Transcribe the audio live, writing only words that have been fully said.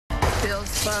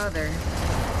Bill's father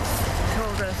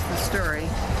told us the story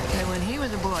that when he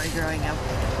was a boy growing up,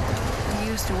 he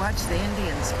used to watch the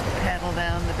Indians paddle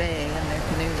down the bay in their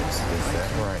canoes. Is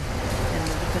that right? In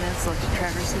the peninsula to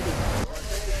Traverse City.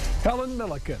 Helen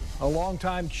Milliken, a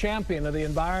longtime champion of the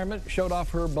environment, showed off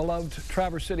her beloved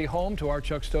Traverse City home to our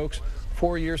Chuck Stokes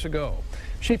 4 years ago.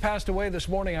 She passed away this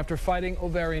morning after fighting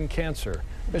ovarian cancer.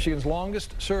 Michigan's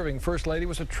longest-serving First Lady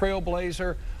was a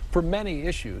trailblazer for many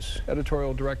issues.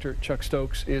 Editorial Director Chuck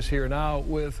Stokes is here now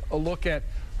with a look at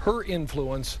her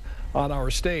influence on our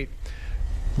state.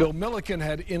 Bill Milliken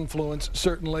had influence,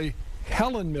 certainly.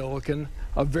 Helen Milliken,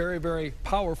 a very, very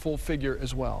powerful figure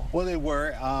as well. Well, they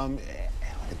were.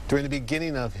 During the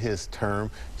beginning of his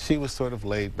term, she was sort of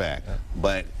laid back.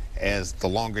 But as the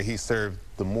longer he served,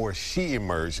 the more she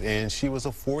emerged. And she was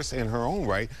a force in her own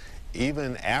right.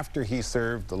 Even after he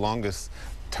served the longest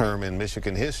term in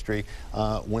Michigan history,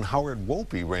 when Howard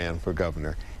Wolpe ran for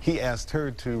governor, he asked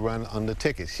her to run on the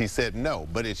ticket. She said no,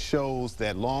 but it shows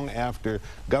that long after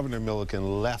Governor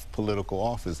Milliken left political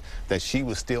office, that she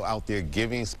was still out there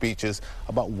giving speeches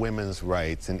about women's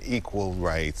rights and equal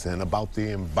rights and about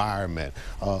the environment,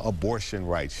 abortion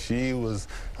rights. She was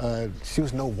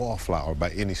no wallflower by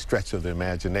any stretch of the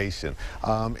imagination.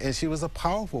 And she was a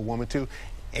powerful woman too.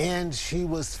 And she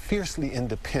was fiercely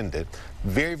independent,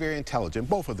 very, very intelligent.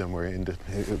 Both of them were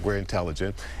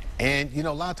intelligent. And, you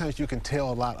know, a lot of times you can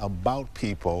tell a lot about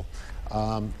people,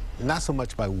 not so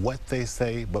much by what they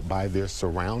say, but by their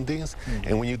surroundings.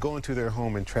 And when you go into their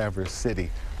home in Traverse City,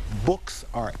 books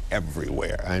are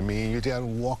everywhere. I mean, you gotta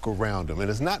walk around them. And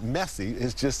it's not messy,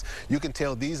 it's just, you can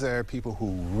tell these are people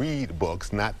who read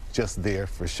books, not just there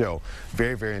for show.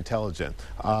 Very, very intelligent.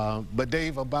 But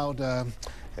Dave, about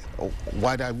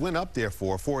what I went up there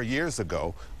for 4 years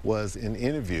ago was an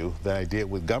interview that I did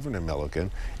with Governor Milliken,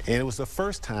 and it was the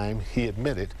first time he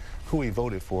admitted who he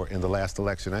voted for in the last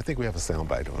election. I think we have a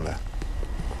soundbite on that.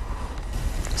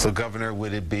 So, Governor,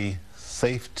 would it be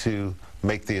safe to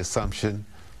make the assumption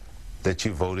that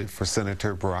you voted for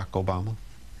Senator Barack Obama?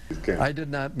 I did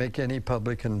not make any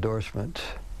public endorsement,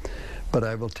 but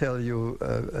I will tell you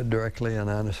directly and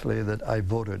honestly that I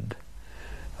voted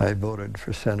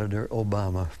for Senator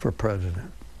Obama for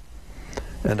president.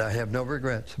 And I have no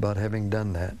regrets about having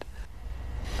done that.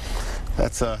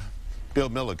 That's Bill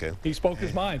Milliken. He spoke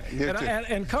his mind.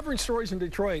 And covering stories in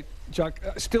Detroit, Chuck,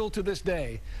 still to this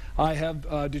day, I have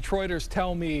Detroiters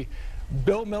tell me,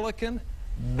 Bill Milliken,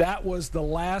 that was the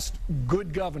last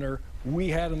good governor we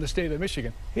had in the state of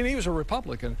Michigan. He was a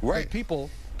Republican. Right.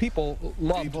 People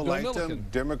loved Bill liked Milliken. him.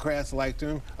 Democrats liked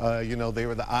him. You know, they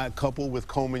were the odd couple with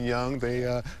Coleman Young.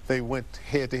 They went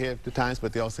head-to-head at times,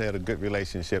 but they also had a good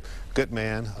relationship. Good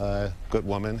man, good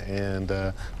woman,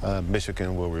 and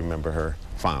Michigan will remember her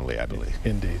fondly, I believe.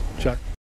 Indeed. Chuck?